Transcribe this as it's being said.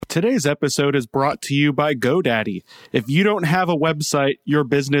Today's episode is brought to you by GoDaddy. If you don't have a website, your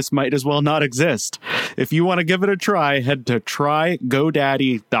business might as well not exist. If you want to give it a try, head to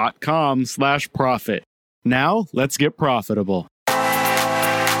trygodaddy.com/profit. Now, let's get profitable.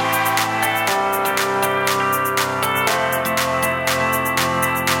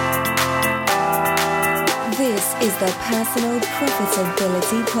 This is the Personal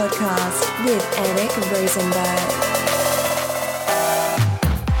Profitability Podcast with Eric Rosenberg.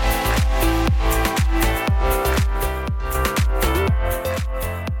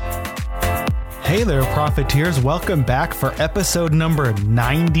 Hey there, profiteers. Welcome back for episode number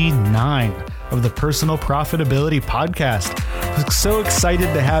 99 of the Personal Profitability Podcast. I'm so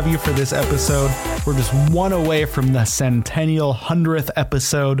excited to have you for this episode. We're just one away from the centennial 100th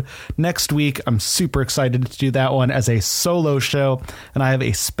episode. Next week, I'm super excited to do that one as a solo show, and I have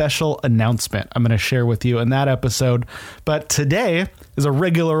a special announcement I'm going to share with you in that episode. But today is a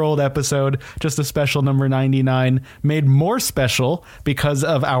regular old episode, just a special number 99, made more special because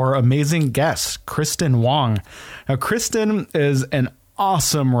of our amazing guest, Kristen Wong. Now, Kristen is an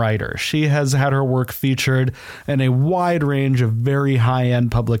awesome writer. She has had her work featured in a wide range of very high-end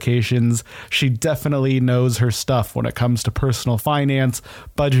publications. She definitely knows her stuff when it comes to personal finance,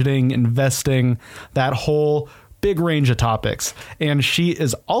 budgeting, investing, that whole big range of topics. And she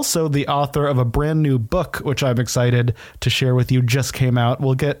is also the author of a brand new book, which I'm excited to share with you. Just came out.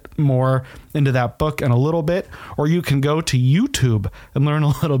 We'll get more into that book in a little bit, or you can go to YouTube and learn a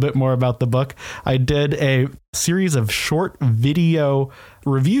little bit more about the book. I did a series of short video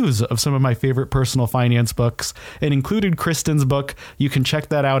reviews of some of my favorite personal finance books. It included Kristen's book. You can check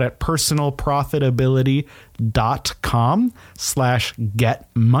that out at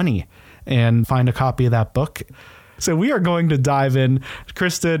personalprofitability.com/getmoney and find a copy of that book. So we are going to dive in.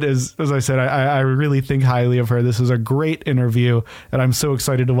 Kristen is, as I said, I really think highly of her. This is a great interview, and I'm so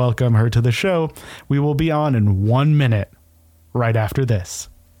excited to welcome her to the show. We will be on in 1 minute right after this.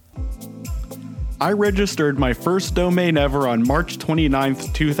 I registered my first domain ever on March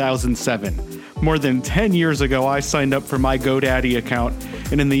 29th, 2007. More than 10 years ago, I signed up for my GoDaddy account,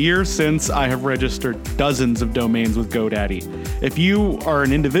 and in the years since, I have registered dozens of domains with GoDaddy. If you are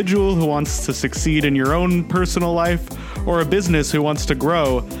an individual who wants to succeed in your own personal life, or a business who wants to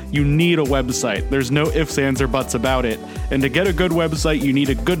grow, you need a website. There's no ifs, ands, or buts about it. And to get a good website, you need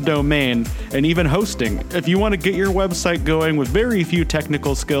a good domain and even hosting. If you want to get your website going with very few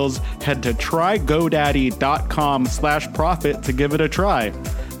technical skills, head to trygodaddy.com/profit to give it a try.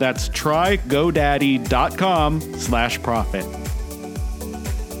 That's trygodaddy.com/profit.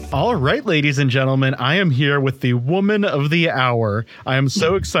 All right, ladies and gentlemen, I am here with the woman of the hour. I am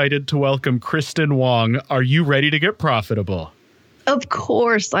so excited to welcome Kristen Wong. Are you ready to get profitable? Of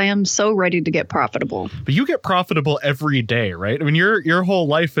course, I am so ready to get profitable. But you get profitable every day, right? I mean, your whole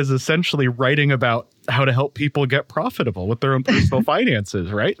life is essentially writing about how to help people get profitable with their own personal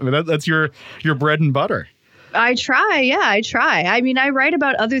finances, right? I mean, that's your bread and butter. I try. Yeah, I try. I mean, I write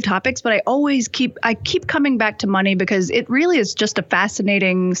about other topics, but I keep coming back to money because it really is just a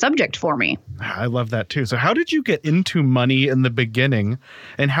fascinating subject for me. I love that too. So how did you get into money in the beginning,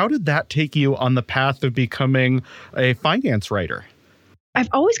 and how did that take you on the path of becoming a finance writer? I've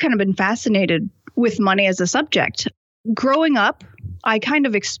always kind of been fascinated with money as a subject. Growing up, I kind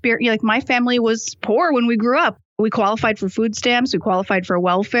of experienced, like, my family was poor when we grew up. We qualified for food stamps. We qualified for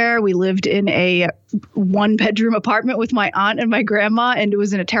welfare. We lived in a 1-bedroom apartment with my aunt and my grandma, and it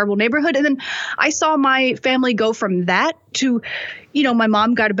was in a terrible neighborhood. And then I saw my family go from that to, my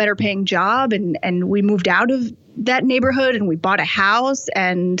mom got a better paying job, and we moved out of that neighborhood and we bought a house.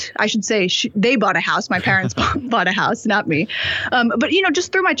 And I should say they bought a house. My parents bought a house, not me. But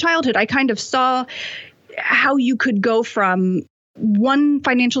just through my childhood, I kind of saw how you could go from one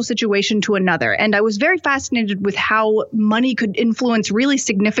financial situation to another. And I was very fascinated with how money could influence really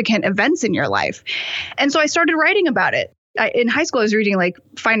significant events in your life. And so I started writing about it. In high school, I was reading like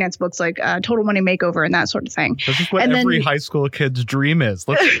finance books, like Total Money Makeover and that sort of thing. This is what every high school kid's dream is.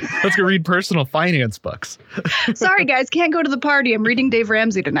 Let's go read personal finance books. Sorry, guys, can't go to the party. I'm reading Dave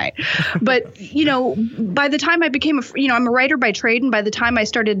Ramsey tonight. But, by the time I became I'm a writer by trade. And by the time I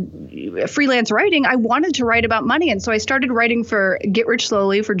started freelance writing, I wanted to write about money. And so I started writing for Get Rich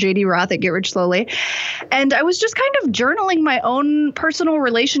Slowly, for JD Roth at Get Rich Slowly. And I was just kind of journaling my own personal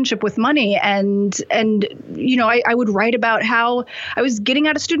relationship with money. And I would write about how I was getting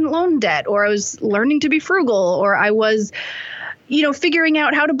out of student loan debt, or I was learning to be frugal, or I was, figuring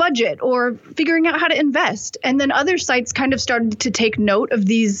out how to budget or figuring out how to invest. And then other sites kind of started to take note of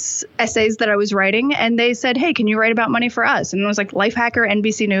these essays that I was writing. And they said, hey, can you write about money for us? And it was like Lifehacker,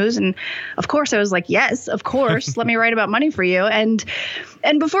 NBC News. And of course I was like, yes, of course. Let me write about money for you. And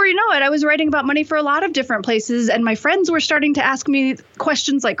And before you know it, I was writing about money for a lot of different places. And my friends were starting to ask me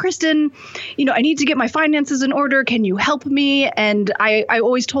questions like, Kristen, I need to get my finances in order. Can you help me? And I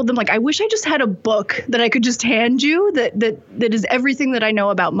always told them, like, I wish I just had a book that I could just hand you that is everything that I know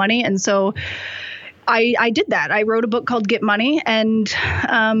about money. And so I did that. I wrote a book called Get Money, and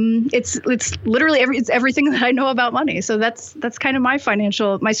it's literally it's everything that I know about money. So that's kind of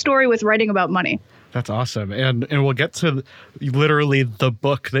my story with writing about money. That's awesome. And we'll get to literally the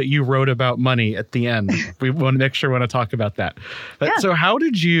book that you wrote about money at the end. We want to make sure we want to talk about that. Yeah. So how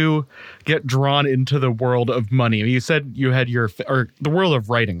did you get drawn into the world of money? You said you had the world of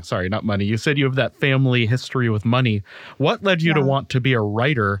writing, sorry, not money. You said you have that family history with money. What led you to want to be a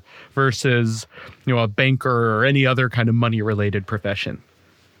writer versus, a banker or any other kind of money related profession?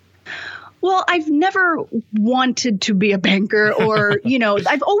 Well, I've never wanted to be a banker or,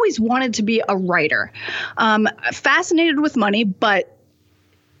 I've always wanted to be a writer. Fascinated with money, but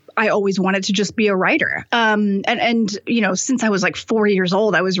I always wanted to just be a writer. And since I was like 4 years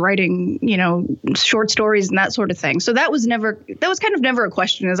old, I was writing, short stories and that sort of thing. So that was kind of never a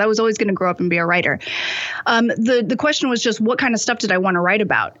question, as I was always going to grow up and be a writer. The question was just, what kind of stuff did I want to write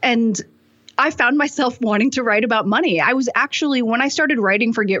about? And I found myself wanting to write about money. I was actually, when I started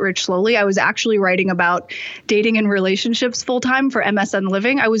writing for Get Rich Slowly, I was actually writing about dating and relationships full time for MSN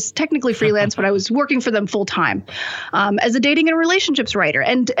Living. I was technically freelance, but I was working for them full time as a dating and relationships writer.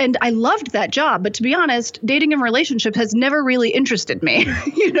 And I loved that job. But to be honest, dating and relationships has never really interested me.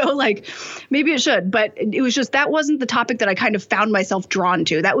 Maybe it should, but it was just, that wasn't the topic that I kind of found myself drawn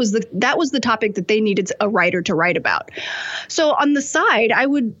to. That was the topic that they needed a writer to write about. So on the side, I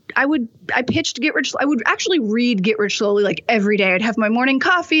pitched Get Rich. I would actually read Get Rich Slowly like every day. I'd have my morning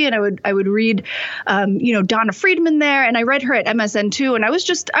coffee and I would read, Donna Friedman there. And I read her at MSN too. And I was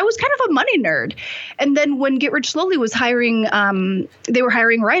kind of a money nerd. And then when Get Rich Slowly was hiring, they were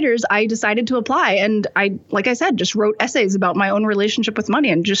hiring writers, I decided to apply. And I, like I said, just wrote essays about my own relationship with money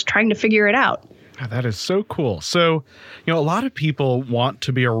and just trying to figure it out. That is so cool. So, a lot of people want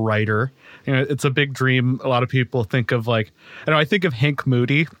to be a writer. It's a big dream. A lot of people think of I think of Hank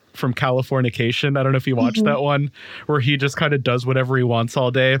Moody from Californication. I don't know if you watched that one, where he just kind of does whatever he wants all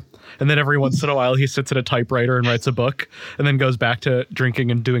day. And then every once in a while he sits at a typewriter and writes a book and then goes back to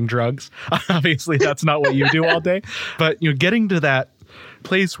drinking and doing drugs. Obviously, that's not what you do all day. But, getting to that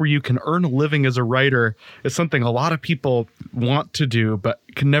place where you can earn a living as a writer is something a lot of people want to do, but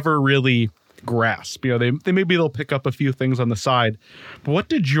can never really grasp. They'll pick up a few things on the side. But what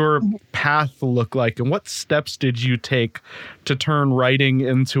did your path look like, and what steps did you take to turn writing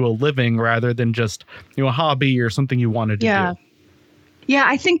into a living rather than just a hobby or something you wanted to do? Yeah,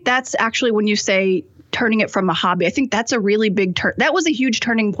 I think that's actually, when you say turning it from a hobby, I think that's a really big that was a huge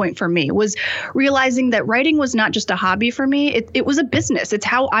turning point for me, was realizing that writing was not just a hobby for me. It was a business. It's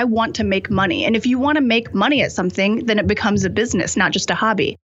how I want to make money. And if you want to make money at something, then it becomes a business, not just a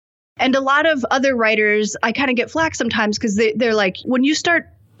hobby. And a lot of other writers, I kind of get flack sometimes because they're like, when you start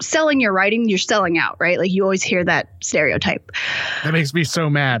selling your writing, you're selling out, right? Like, you always hear that stereotype. That makes me so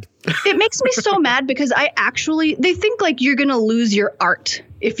mad. It makes me so mad because they think like you're going to lose your art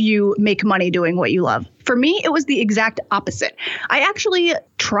if you make money doing what you love. For me, it was the exact opposite. I actually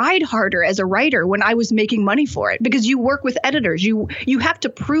tried harder as a writer when I was making money for it, because you work with editors. You have to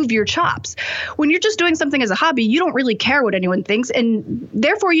prove your chops. When you're just doing something as a hobby, you don't really care what anyone thinks, and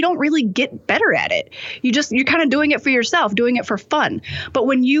therefore you don't really get better at it. You're kind of doing it for yourself, doing it for fun. But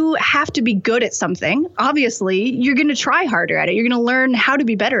when you have to be good at something, obviously you're going to try harder at it. You're going to learn how to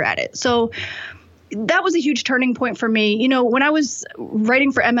be better at it. So that was a huge turning point for me. When I was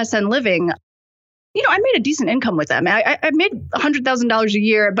writing for MSN Living, I made a decent income with them. I made $100,000 a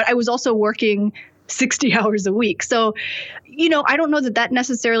year, but I was also working 60 hours a week. So, I don't know that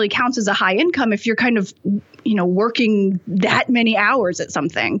necessarily counts as a high income if you're kind of, working that many hours at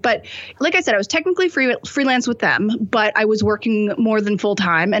something. But like I said, I was technically freelance with them, but I was working more than full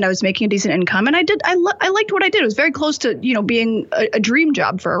time and I was making a decent income. And I liked what I did. It was very close to, being a dream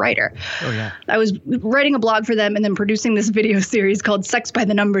job for a writer. Oh, yeah. I was writing a blog for them and then producing this video series called Sex by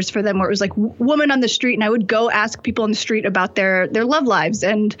the Numbers for them, where it was like woman on the street. And I would go ask people on the street about their love lives.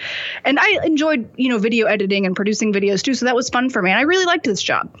 And I enjoyed, video editing and producing videos too. So that was fun for me. And I really liked this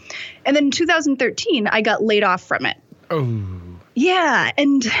job. And then in 2013, I got laid off from it. Oh. Yeah.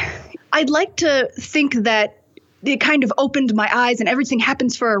 And I'd like to think that it kind of opened my eyes and everything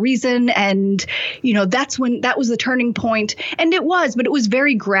happens for a reason. And, that was the turning point. And it was, but it was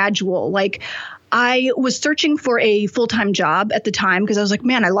very gradual. Like, I was searching for a full-time job at the time because I was like,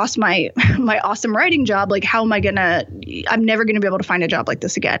 man, I lost my awesome writing job. Like, how am I'm never going to be able to find a job like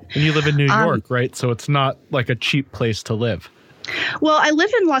this again. And you live in New York, right? So it's not like a cheap place to live. Well, I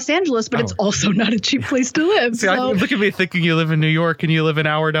live in Los Angeles, but it's also not a cheap place to live. See, look at me thinking you live in New York and you live an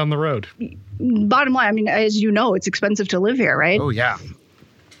hour down the road. Bottom line, I mean, as you know, it's expensive to live here, right? Oh, yeah.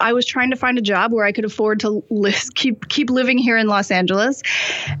 I was trying to find a job where I could afford to keep living here in Los Angeles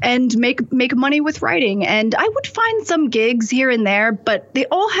and make money with writing. And I would find some gigs here and there, but they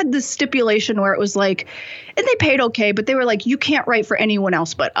all had this stipulation where it was like, and they paid okay, but they were like, you can't write for anyone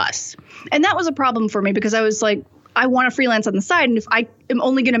else but us. And that was a problem for me because I was like, I want to freelance on the side. And if I am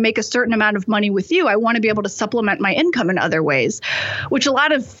only going to make a certain amount of money with you, I want to be able to supplement my income in other ways, which a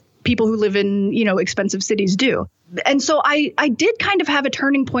lot of people who live in, expensive cities do. And so I did kind of have a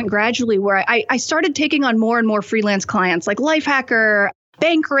turning point gradually where I started taking on more and more freelance clients like Lifehacker,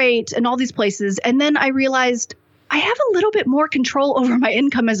 Bankrate, and all these places. And then I realized I have a little bit more control over my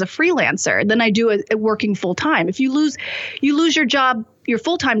income as a freelancer than I do working full time. If you lose your job, your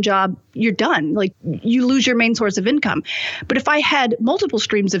full-time job, you're done. Like you lose your main source of income. But if I had multiple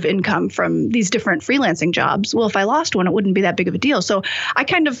streams of income from these different freelancing jobs, well, if I lost one, it wouldn't be that big of a deal. So I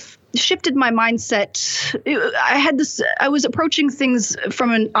kind of shifted my mindset. I was approaching things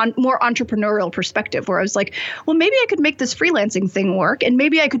from a more entrepreneurial perspective where I was like, well, maybe I could make this freelancing thing work and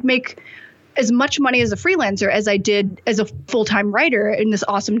maybe I could make as much money as a freelancer as I did as a full-time writer in this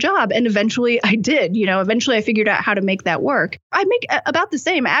awesome job. And eventually I did, eventually I figured out how to make that work. I make about the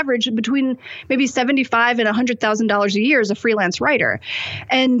same average between maybe $75,000 and $100,000 a year as a freelance writer.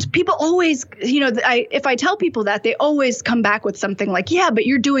 And people always, if I tell people that, they always come back with something like, yeah, but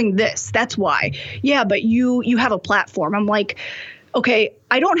you're doing this. That's why. Yeah, but you have a platform. I'm like, okay,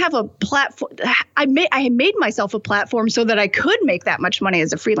 I don't have a platform. I made myself a platform so that I could make that much money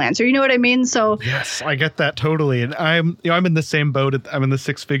as a freelancer. You know what I mean? So yes, I get that totally. And I'm in the same boat. I'm in the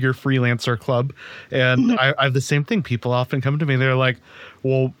 6-figure freelancer club, and I have the same thing. People often come to me. They're like,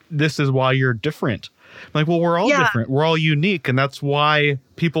 "Well, this is why you're different." I'm like, well, we're all different. We're all unique, and that's why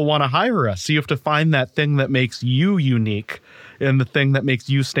people want to hire us. So you have to find that thing that makes you unique. And the thing that makes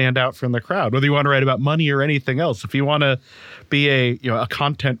you stand out from the crowd, whether you want to write about money or anything else. If you want to be a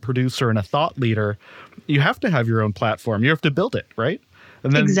content producer and a thought leader, you have to have your own platform. You have to build it, right?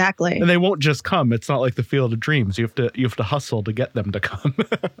 And then, exactly. And they won't just come. It's not like the Field of Dreams. You have to hustle to get them to come.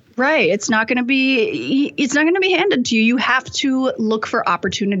 Right. It's not going to be handed to you. You have to look for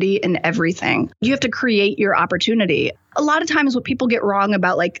opportunity in everything. You have to create your opportunity. A lot of times what people get wrong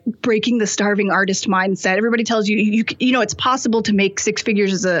about like breaking the starving artist mindset, everybody tells you it's possible to make 6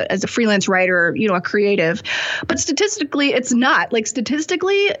 figures as a freelance writer, a creative. But statistically, it's not. Like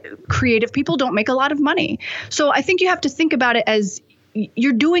statistically, creative people don't make a lot of money. So I think you have to think about it as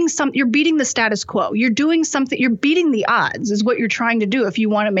you're doing you're beating the status quo. You're doing something, you're beating the odds is what you're trying to do if you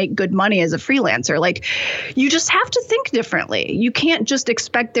want to make good money as a freelancer. Like you just have to think differently. You can't just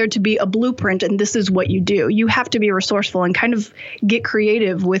expect there to be a blueprint and this is what you do. You have to be resourceful and kind of get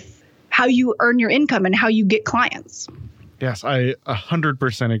creative with how you earn your income and how you get clients. Yes, I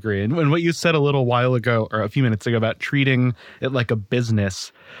 100% agree. And what you said a little while ago, or a few minutes ago, about treating it like a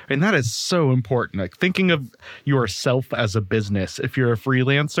business, and that is so important. Like thinking of yourself as a business, if you're a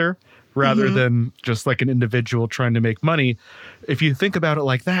freelancer, rather than just like an individual trying to make money. If you think about it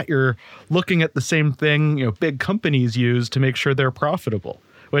like that, you're looking at the same thing, big companies use to make sure they're profitable.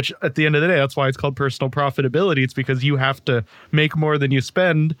 Which at the end of the day, that's why it's called personal profitability. It's because you have to make more than you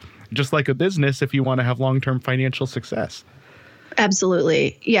spend, just like a business, if you want to have long-term financial success.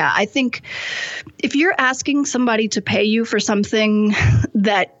 Absolutely. Yeah. I think if you're asking somebody to pay you for something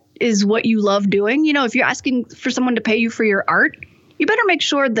that is what you love doing, if you're asking for someone to pay you for your art, you better make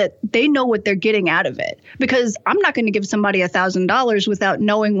sure that they know what they're getting out of it, because I'm not going to give somebody $1,000 without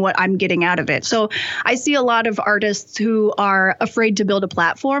knowing what I'm getting out of it. So I see a lot of artists who are afraid to build a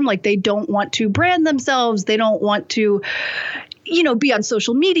platform. Like they don't want to brand themselves. They don't want to, be on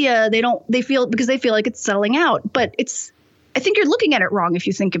social media. They feel like it's selling out, but I think you're looking at it wrong if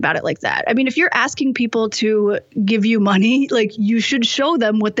you think about it like that. I mean, if you're asking people to give you money, like you should show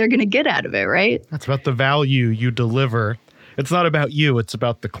them what they're going to get out of it, right? That's about the value you deliver. It's not about you. It's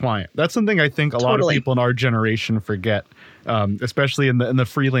about the client. That's something I think a lot of people in our generation forget, especially in the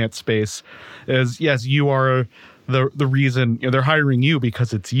freelance space, is yes, you are the reason. They're hiring you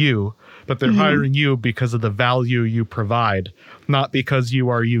because it's you, but they're hiring you because of the value you provide, not because you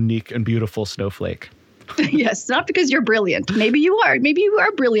are unique and beautiful snowflake. Yes, not because you're brilliant. Maybe you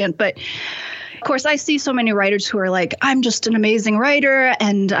are brilliant, but of course, I see so many writers who are like, I'm just an amazing writer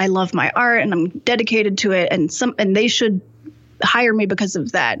and I love my art and I'm dedicated to it and they should hire me because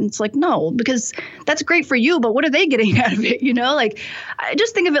of that. And it's like, no, because that's great for you, but what are they getting out of it? Like I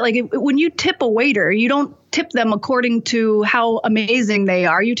just think of it like when you tip a waiter, you don't tip them according to how amazing they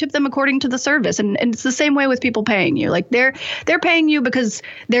are. You tip them according to the service. And it's the same way with people paying you. Like they're paying you because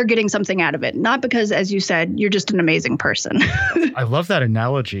they're getting something out of it, not because, as you said, you're just an amazing person. I love that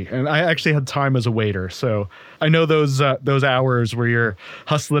analogy. And I actually had time as a waiter. So I know those hours where you're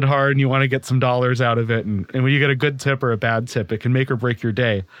hustling hard and you want to get some dollars out of it. And when you get a good tip or a bad tip, it can make or break your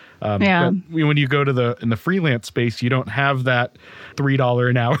day. But when you go to in the freelance space, you don't have that $3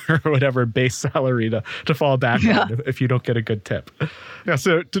 an hour or whatever base salary to fall back on if you don't get a good tip. Yeah.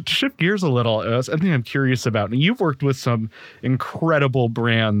 So to shift gears a little, something I'm curious about, and you've worked with some incredible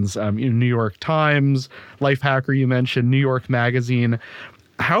brands, New York Times, Lifehacker, you mentioned, New York Magazine.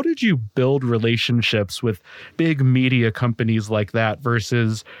 How did you build relationships with big media companies like that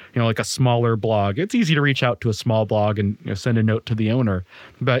versus, like a smaller blog? It's easy to reach out to a small blog and send a note to the owner.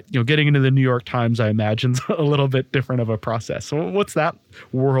 But, getting into the New York Times, I imagine, is a little bit different of a process. So what's that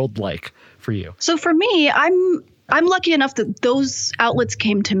world like for you? So for me, I'm lucky enough that those outlets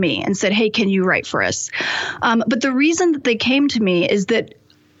came to me and said, hey, can you write for us? But the reason that they came to me is that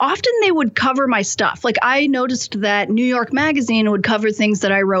often they would cover my stuff. Like I noticed that New York Magazine would cover things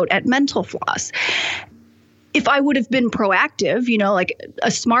that I wrote at Mental Floss. If I would have been proactive, like a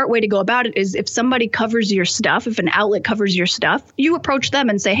smart way to go about it is if somebody covers your stuff, if an outlet covers your stuff, you approach them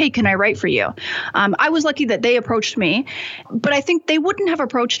and say, hey, can I write for you? I was lucky that they approached me, but I think they wouldn't have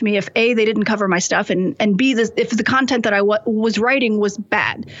approached me if A, they didn't cover my stuff, and B, if the content that I was writing was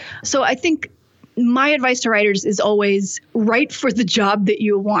bad. So I think my advice to writers is always write for the job that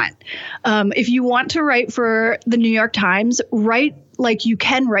you want. If you want to write for the New York Times, write like you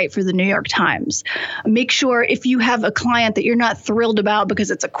can write for the New York Times. Make sure if you have a client that you're not thrilled about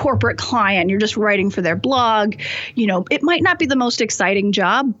because it's a corporate client, you're just writing for their blog, it might not be the most exciting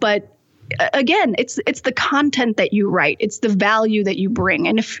job, but again, it's the content that you write. It's the value that you bring.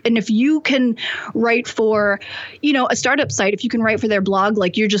 And if you can write for, a startup site, if you can write for their blog,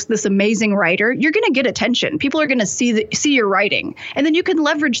 like you're just this amazing writer, you're going to get attention. People are going to see your writing. And then you can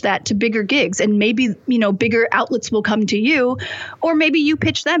leverage that to bigger gigs, and maybe, bigger outlets will come to you, or maybe you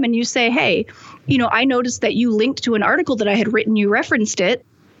pitch them and you say, hey, I noticed that you linked to an article that I had written, you referenced it.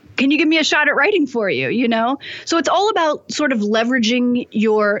 Can you give me a shot at writing for you, So it's all about sort of leveraging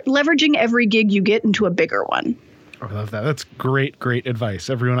every gig you get into a bigger one. I love that. That's great advice.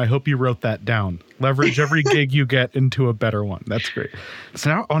 Everyone, I hope you wrote that down. Leverage every gig you get into a better one. That's great. So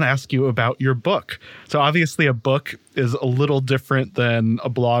now I want to ask you about your book. So obviously a book is a little different than a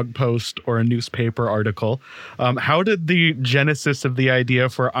blog post or a newspaper article. How did the genesis of the idea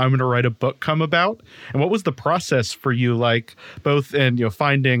for I'm going to write a book come about? And what was the process for you like, both in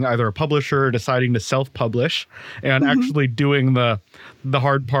finding either a publisher or deciding to self-publish and actually doing the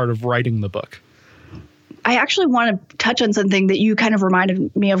hard part of writing the book? I actually want to touch on something that you kind of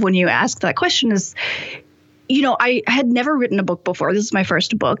reminded me of when you asked that question is, I had never written a book before. This is my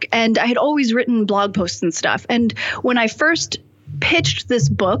first book, and I had always written blog posts and stuff. And when I first pitched this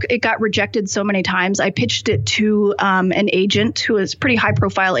book, it got rejected so many times. I pitched it to an agent who was a pretty high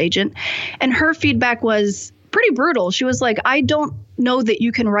profile agent, and her feedback was pretty brutal. She was like, I don't know that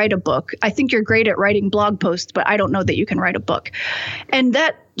you can write a book. I think you're great at writing blog posts, but I don't know that you can write a book. And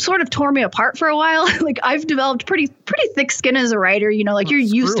that sort of tore me apart for a while. Like I've developed pretty thick skin as a writer, you're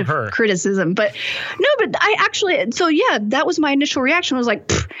used to criticism, but I actually, so yeah, that was my initial reaction. I was like,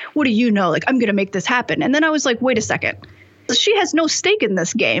 what do you know? Like, I'm going to make this happen. And then I was like, wait a second, she has no stake in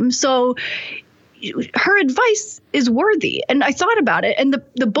this game. So her advice is worthy. And I thought about it. And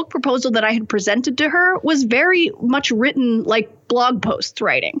the book proposal that I had presented to her was very much written like blog posts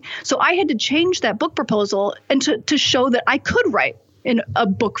writing. So I had to change that book proposal and to show that I could write in a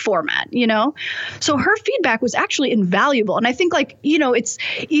book format, So her feedback was actually invaluable. And I think it's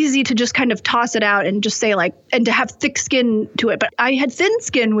easy to just kind of toss it out and just say and to have thick skin to it. But I had thin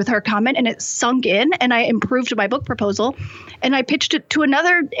skin with her comment and it sunk in and I improved my book proposal and I pitched it to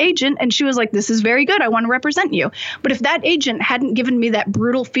another agent and she was like, this is very good. I want to represent you. But if that agent hadn't given me that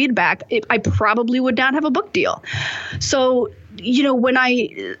brutal feedback, I probably would not have a book deal. So when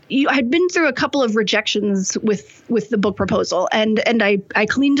I had been through a couple of rejections with the book proposal and I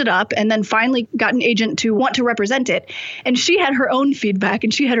cleaned it up and then finally got an agent to want to represent it. And she had her own feedback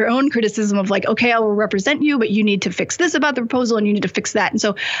and she had her own criticism of okay, I will represent you, but you need to fix this about the proposal and you need to fix that. And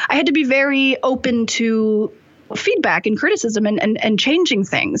so I had to be very open to feedback and criticism and changing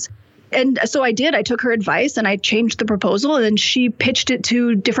things. And so I did. I took her advice and I changed the proposal and then she pitched it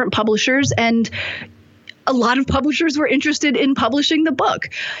to different publishers and a lot of publishers were interested in publishing the book.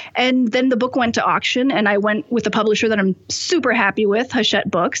 And then the book went to auction and I went with a publisher that I'm super happy with, Hachette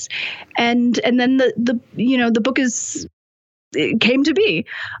Books. And then the book is it came to be.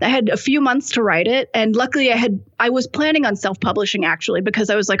 I had a few months to write it. And luckily I was planning on self-publishing actually, because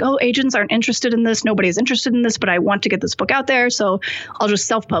I was like, oh, agents aren't interested in this. Nobody's interested in this, but I want to get this book out there. So I'll just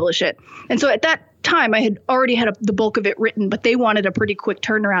self-publish it. And so at that time I had already had the bulk of it written, but they wanted a pretty quick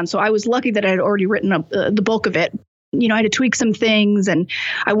turnaround. So I was lucky that I had already written the bulk of it. I had to tweak some things and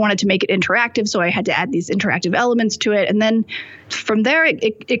I wanted to make it interactive. So I had to add these interactive elements to it. And then from there,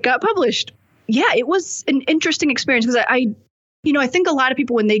 it got published. Yeah, it was an interesting experience because I think a lot of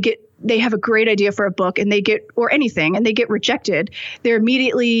people, when they have a great idea for a book and or anything, and they get rejected, they're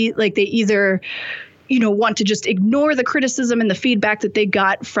immediately like, they either, want to just ignore the criticism and the feedback that they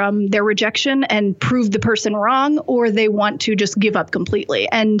got from their rejection and prove the person wrong, or they want to just give up completely.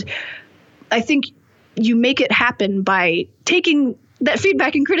 And I think you make it happen by taking that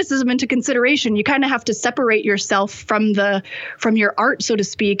feedback and criticism into consideration. You kind of have to separate yourself from your art, so to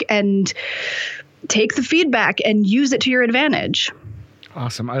speak, and take the feedback and use it to your advantage.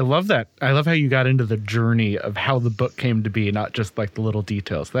 Awesome. I love that. I love how you got into the journey of how the book came to be, not just like the little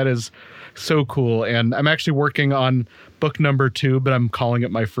details. That is so cool. And I'm actually working on book number 2, but I'm calling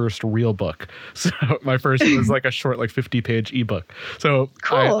it my first real book. So my first was like a short, like 50-page ebook. So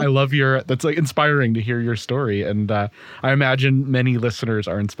cool. I love that's like inspiring to hear your story. And I imagine many listeners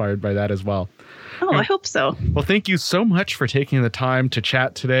are inspired by that as well. Oh, I hope so. Well, thank you so much for taking the time to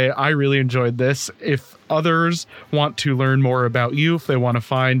chat today. I really enjoyed this. If others want to learn more about you, if they want to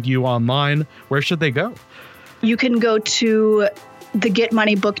find you online, where should they go? You can go to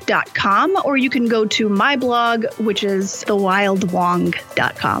thegetmoneybook.com, or you can go to my blog, which is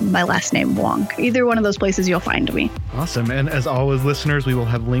thewildwong.com, my last name Wong. Either one of those places you'll find me. Awesome. And as always, listeners, we will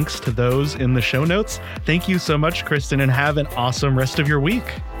have links to those in the show notes. Thank you so much, Kristen, and have an awesome rest of your week.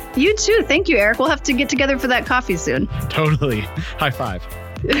 You too. Thank you, Eric. We'll have to get together for that coffee soon. Totally. High five.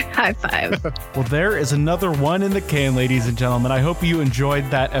 High five. Well, there is another one in the can, ladies and gentlemen. I hope you enjoyed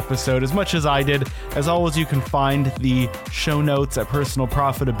that episode as much as I did. As always, you can find the show notes at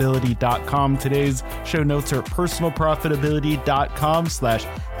personalprofitability.com. Today's show notes are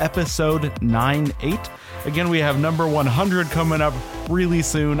personalprofitability.com/episode 98. Again, we have number 100 coming up really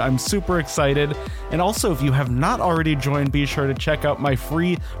soon. I'm super excited. And also, if you have not already joined, be sure to check out my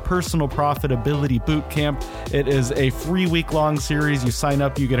free Personal Profitability Bootcamp. It is a free week-long series. You sign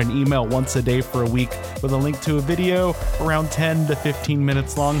up, you get an email once a day for a week with a link to a video around 10 to 15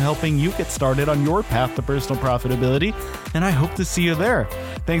 minutes long, helping you get started on your path to personal profitability. And I hope to see you there.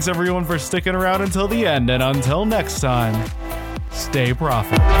 Thanks, everyone, for sticking around until the end. And until next time, stay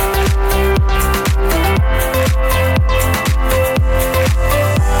profitable.